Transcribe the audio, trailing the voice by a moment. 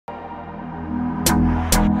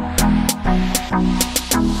So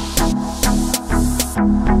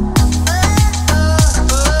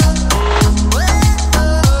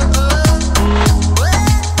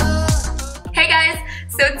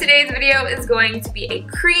today's video is going to be a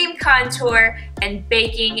cream contour and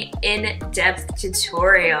baking in-depth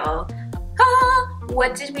tutorial.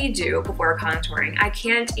 What did we do before contouring? I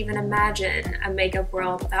can't even imagine a makeup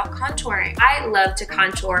world without contouring. I love to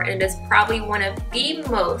contour, and it is probably one of the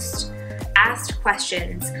most asked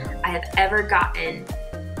questions I have ever gotten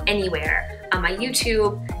anywhere. On my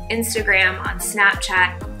YouTube, Instagram, on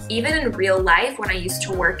Snapchat, even in real life when I used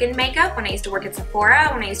to work in makeup, when I used to work at Sephora,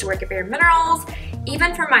 when I used to work at Bare Minerals,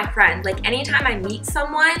 even for my friends. Like anytime I meet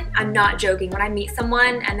someone, I'm not joking, when I meet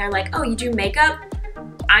someone and they're like, oh, you do makeup?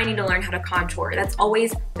 I need to learn how to contour. That's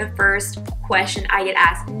always the first question I get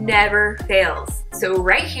asked, never fails. So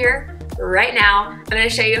right here, right now, I'm gonna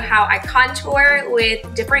show you how I contour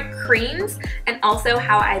with different creams and also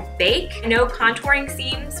how I bake. I know contouring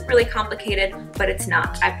seems really complicated, but it's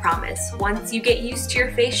not, I promise. Once you get used to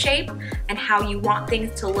your face shape and how you want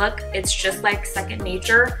things to look, it's just like second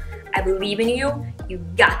nature. I believe in you. You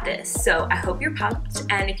got this. So I hope you're pumped,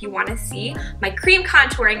 and if you want to see my cream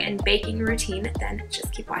contouring and baking routine, then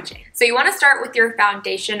just keep watching. So you want to start with your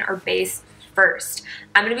foundation or base first.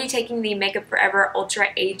 I'm going to be taking the Makeup Forever Ultra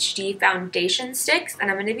HD foundation sticks, and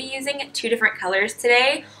I'm going to be using two different colors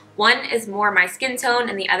today. One is more my skin tone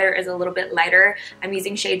and the other is a little bit lighter. I'm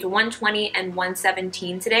using shades 120 and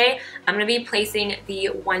 117 today. I'm going to be placing the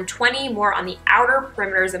 120 more on the outer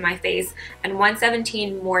perimeters of my face and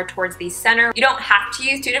 117 more towards the center. You don't have to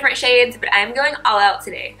use two different shades, but I'm going all out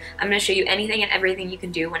today. I'm going to show you anything and everything you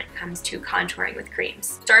can do when it comes to contouring with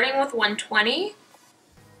creams. Starting with 120.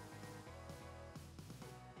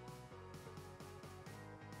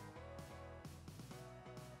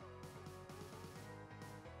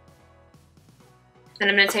 Then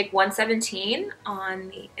I'm going to take 117 on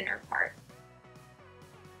the inner part.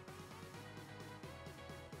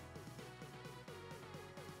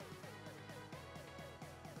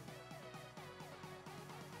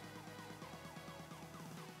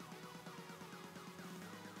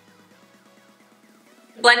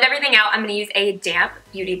 Blend everything out. I'm going to use a damp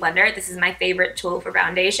beauty blender. This is my favorite tool for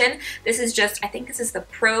foundation. This is just, I think this is the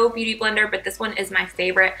Pro Beauty Blender, but this one is my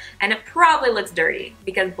favorite, and it probably looks dirty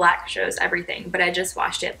because black shows everything, but I just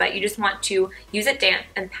washed it. But you just want to use it damp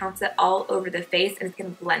and pounce it all over the face, and it's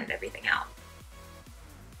going to blend everything out.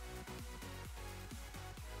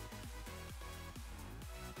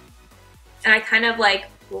 And I kind of like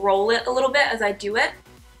roll it a little bit as I do it.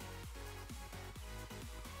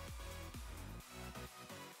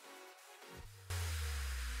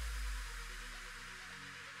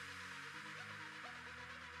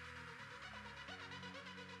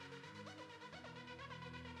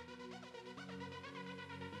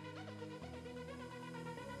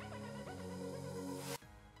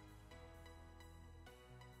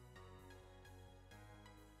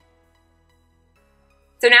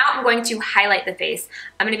 So now I'm going to highlight the face.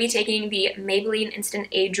 I'm going to be taking the Maybelline Instant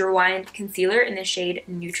Age Rewind Concealer in the shade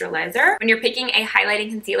Neutralizer. When you're picking a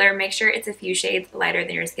highlighting concealer, make sure it's a few shades lighter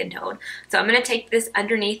than your skin tone. So I'm going to take this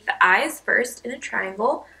underneath the eyes first in a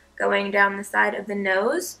triangle, going down the side of the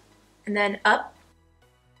nose, and then up.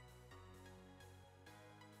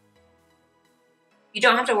 You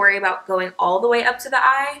don't have to worry about going all the way up to the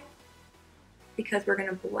eye because we're going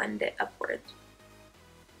to blend it upwards.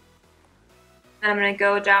 Then I'm going to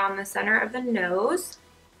go down the center of the nose,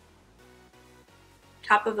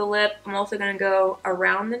 top of the lip. I'm also going to go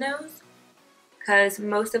around the nose because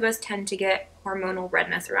most of us tend to get hormonal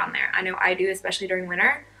redness around there. I know I do, especially during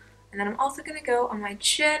winter. And then I'm also going to go on my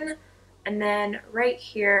chin, and then right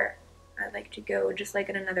here I like to go just like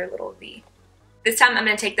in another little V. This time I'm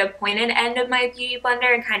going to take the pointed end of my beauty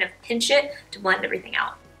blender and kind of pinch it to blend everything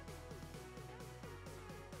out.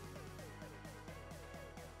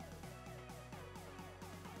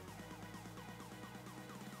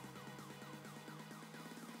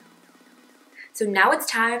 So now it's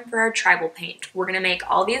time for our tribal paint. We're gonna make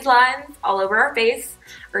all these lines all over our face.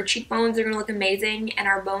 Our cheekbones are gonna look amazing, and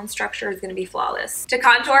our bone structure is gonna be flawless. To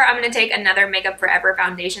contour, I'm gonna take another Makeup Forever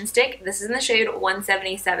foundation stick. This is in the shade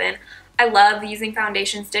 177. I love using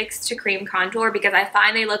foundation sticks to cream contour because I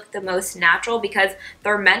find they look the most natural because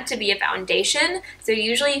they're meant to be a foundation. So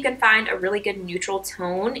usually you can find a really good neutral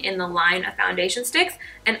tone in the line of foundation sticks,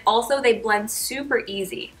 and also they blend super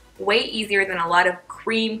easy. Way easier than a lot of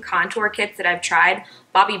cream contour kits that I've tried.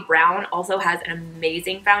 Bobbi Brown also has an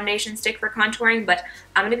amazing foundation stick for contouring, but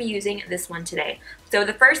I'm going to be using this one today. So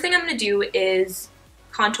the first thing I'm going to do is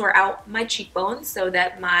contour out my cheekbones so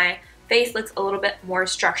that my face looks a little bit more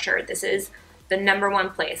structured. This is the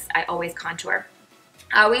 #1 place I always contour.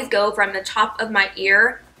 I always go from the top of my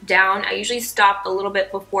ear down. I usually stop a little bit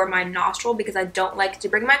before my nostril because I don't like to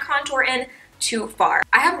bring my contour in too far.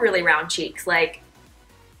 I have really round cheeks, like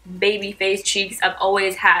baby face cheeks. I've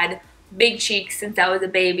always had big cheeks since I was a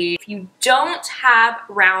baby. If you don't have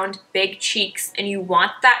round big cheeks and you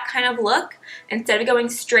want that kind of look, instead of going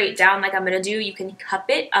straight down like I'm gonna do, you can cup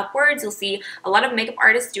it upwards. You'll see a lot of makeup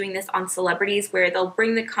artists doing this on celebrities where they'll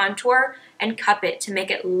bring the contour and cup it to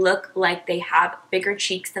make it look like they have bigger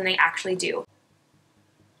cheeks than they actually do.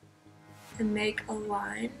 And make a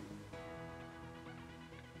line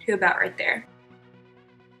to about right there.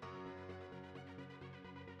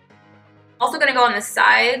 Also gonna go on the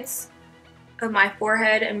sides of my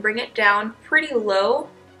forehead and bring it down pretty low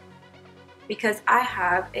because I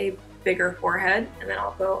have a bigger forehead, and then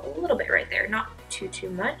I'll go a little bit right there, not too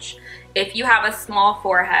much. If you have a small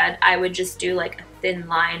forehead, I would just do like a thin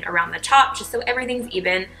line around the top just so everything's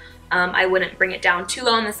even. I wouldn't bring it down too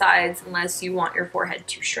low on the sides unless you want your forehead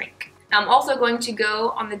to shrink. Now I'm also going to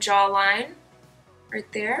go on the jawline right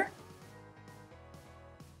there.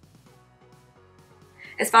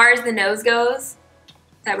 As far as the nose goes,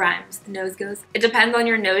 that rhymes, the nose goes. It depends on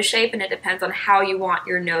your nose shape and it depends on how you want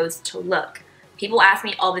your nose to look. People ask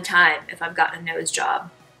me all the time if I've gotten a nose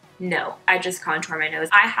job. No, I just contour my nose.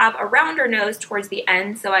 I have a rounder nose towards the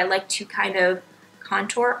end, so I like to kind of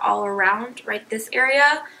contour all around right this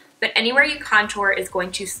area, but anywhere you contour is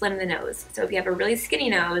going to slim the nose. So if you have a really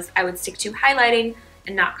skinny nose, I would stick to highlighting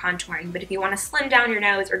and not contouring, but if you want to slim down your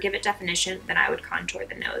nose or give it definition, then I would contour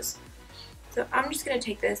the nose. So I'm just going to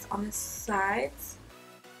take this on the sides.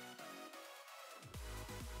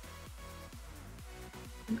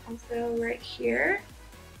 And also right here,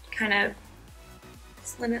 kind of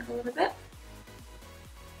slim it a little bit,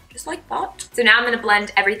 just like that. So now I'm going to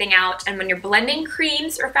blend everything out, and when you're blending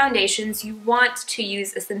creams or foundations, you want to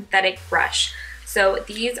use a synthetic brush. So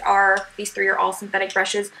these three are all synthetic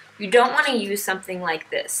brushes. You don't want to use something like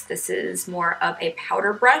this. This is more of a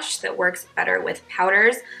powder brush that works better with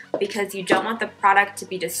powders because you don't want the product to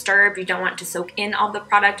be disturbed. You don't want to soak in all the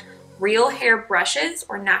product. Real hair brushes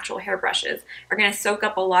or natural hair brushes are going to soak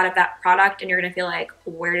up a lot of that product and you're going to feel like,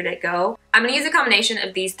 where did it go? I'm going to use a combination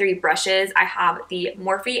of these 3 brushes. I have the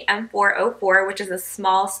Morphe M404, which is a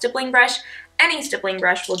small stippling brush. Any stippling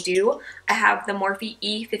brush will do. I have the Morphe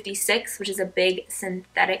E56, which is a big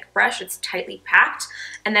synthetic brush. It's tightly packed.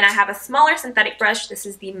 And then I have a smaller synthetic brush. This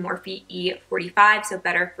is the Morphe E45, so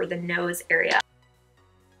better for the nose area.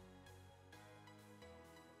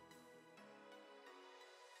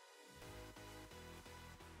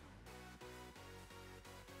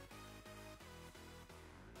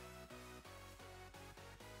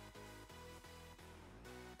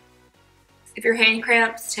 If your hand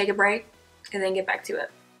cramps, take a break and then get back to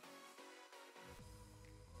it.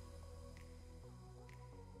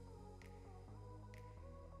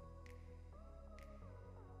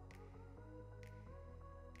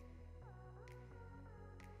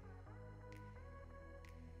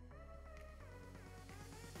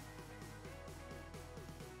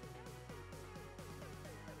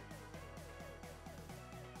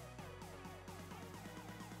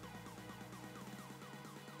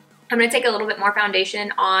 I'm going to take a little bit more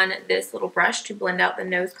foundation on this little brush to blend out the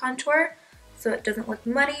nose contour so it doesn't look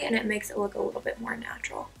muddy and it makes it look a little bit more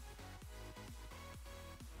natural.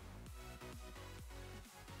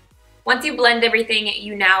 Once you blend everything,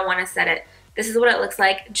 you now want to set it. This is what it looks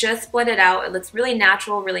like. Just blend it out. It looks really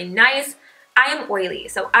natural, really nice. I am oily,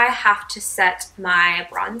 so I have to set my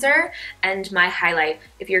bronzer and my highlight.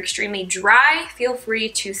 If you're extremely dry, feel free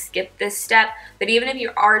to skip this step, but even if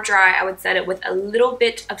you are dry, I would set it with a little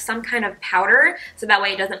bit of some kind of powder so that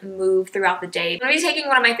way it doesn't move throughout the day. I'm going to be taking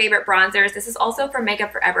one of my favorite bronzers. This is also from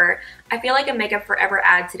Makeup Forever. I feel like a Makeup Forever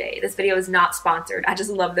ad today. This video is not sponsored. I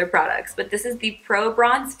just love their products, but this is the Pro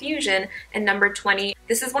Bronze Fusion in number 20.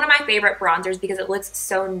 This is one of my favorite bronzers because it looks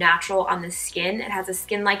so natural on the skin. It has a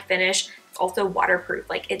skin-like finish. It's also waterproof,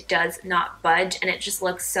 like it does not budge and it just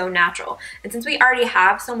looks so natural. And since we already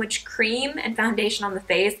have so much cream and foundation on the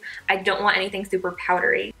face, I don't want anything super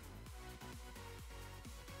powdery.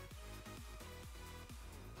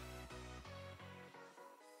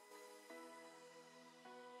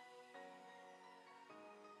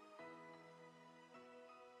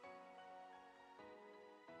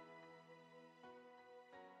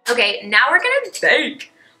 Okay, now we're gonna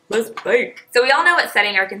bake. Let's bake. So we all know what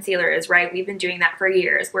setting our concealer is, right? We've been doing that for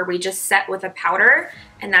years, where we just set with a powder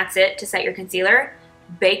and that's it to set your concealer.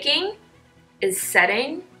 Baking is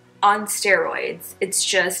setting on steroids. It's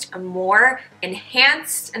just a more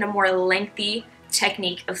enhanced and a more lengthy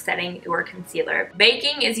technique of setting your concealer.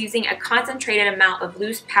 Baking is using a concentrated amount of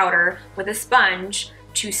loose powder with a sponge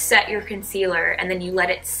to set your concealer, and then you let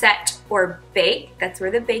it set or bake. That's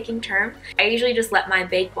where the baking term. I usually just let mine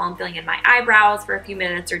bake while I'm filling in my eyebrows for a few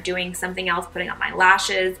minutes or doing something else, putting on my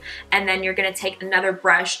lashes, and then you're gonna take another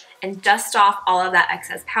brush and dust off all of that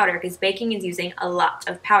excess powder because baking is using a lot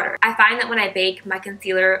of powder. I find that when I bake, my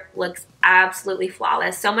concealer looks absolutely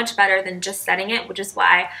flawless, so much better than just setting it, which is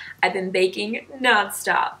why I've been baking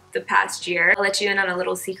nonstop the past year. I'll let you in on a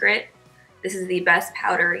little secret. This is the best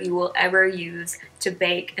powder you will ever use to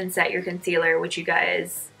bake and set your concealer, which you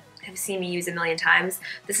guys have seen me use a million times.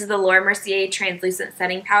 This is the Laura Mercier Translucent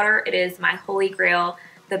Setting Powder. It is my holy grail,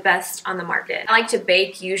 the best on the market. I like to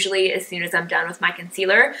bake usually as soon as I'm done with my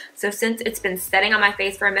concealer. So since it's been setting on my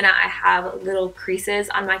face for a minute, I have little creases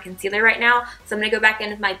on my concealer right now. So I'm gonna go back in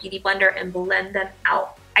with my Beauty Blender and blend them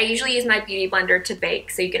out. I usually use my Beauty Blender to bake,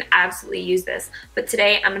 so you can absolutely use this. But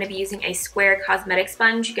today I'm going to be using a square cosmetic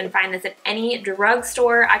sponge. You can find this at any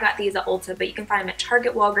drugstore. I got these at Ulta, but you can find them at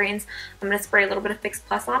Target, Walgreens. I'm going to spray a little bit of Fix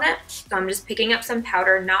Plus on it. So I'm just picking up some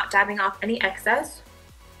powder, not dabbing off any excess,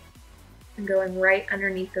 and going right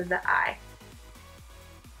underneath of the eye.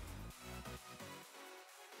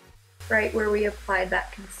 Right where we applied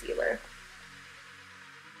that concealer.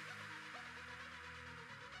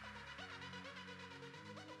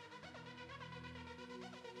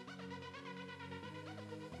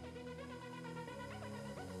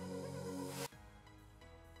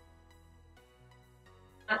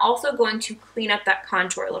 I'm also going to clean up that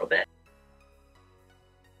contour a little bit.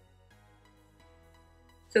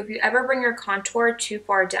 So if you ever bring your contour too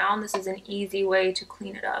far down, this is an easy way to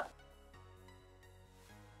clean it up.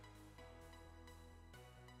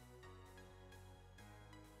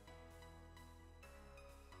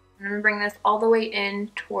 I'm going to bring this all the way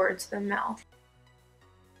in towards the mouth.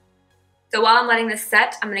 So while I'm letting this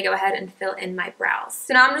set, I'm going to go ahead and fill in my brows.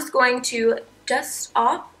 So now I'm just going to dust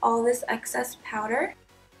off all this excess powder.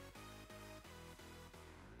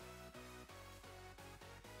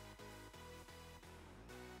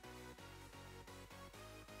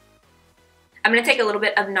 I'm going to take a little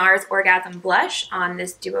bit of NARS Orgasm Blush on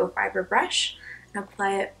this Duo Fiber brush and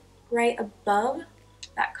apply it right above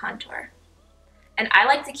that contour. And I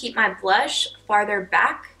like to keep my blush farther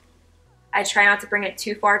back. I try not to bring it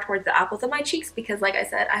too far towards the apples of my cheeks because, like I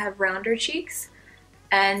said, I have rounder cheeks,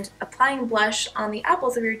 and applying blush on the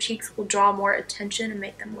apples of your cheeks will draw more attention and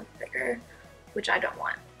make them look bigger, which I don't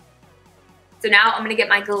want. So now I'm going to get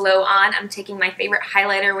my glow on. I'm taking my favorite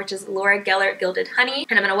highlighter, which is Laura Geller Gilded Honey,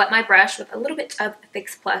 and I'm going to wet my brush with a little bit of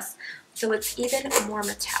Fix Plus so it's even more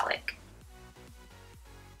metallic.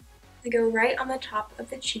 I go right on the top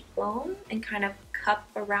of the cheekbone and kind of cup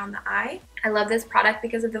around the eye. I love this product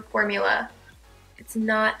because of the formula. It's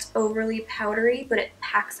not overly powdery, but it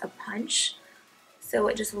packs a punch, so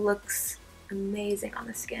it just looks amazing on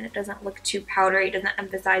the skin. It doesn't look too powdery, it doesn't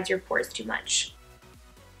emphasize your pores too much.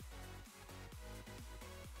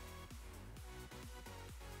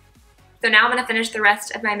 So now I'm going to finish the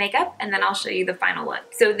rest of my makeup and then I'll show you the final look.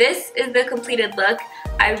 So this is the completed look.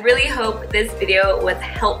 I really hope this video was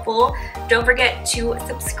helpful. Don't forget to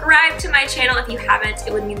subscribe to my channel if you haven't.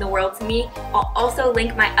 It would mean the world to me. I'll also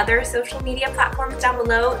link my other social media platforms down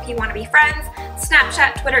below if you want to be friends.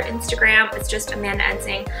 Snapchat, Twitter, Instagram. It's just Amanda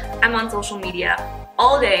Ensing. I'm on social media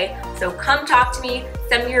all day, so come talk to me,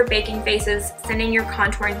 send me your baking faces, send in your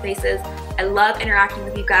contouring faces. I love interacting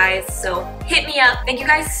with you guys, so hit me up. Thank you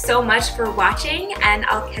guys so much for watching, and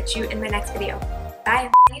I'll catch you in my next video. Bye.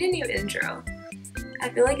 I need a new intro. I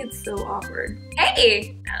feel like it's so awkward.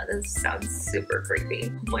 Hey! Oh, this sounds super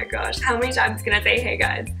creepy. Oh my gosh, how many times can I say hey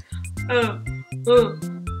guys?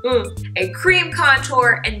 A cream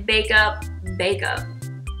contour and bake up.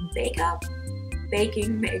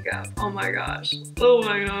 Baking makeup. Oh my gosh. Oh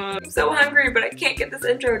my god. I'm so hungry, but I can't get this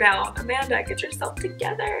intro down. Amanda, get yourself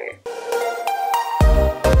together.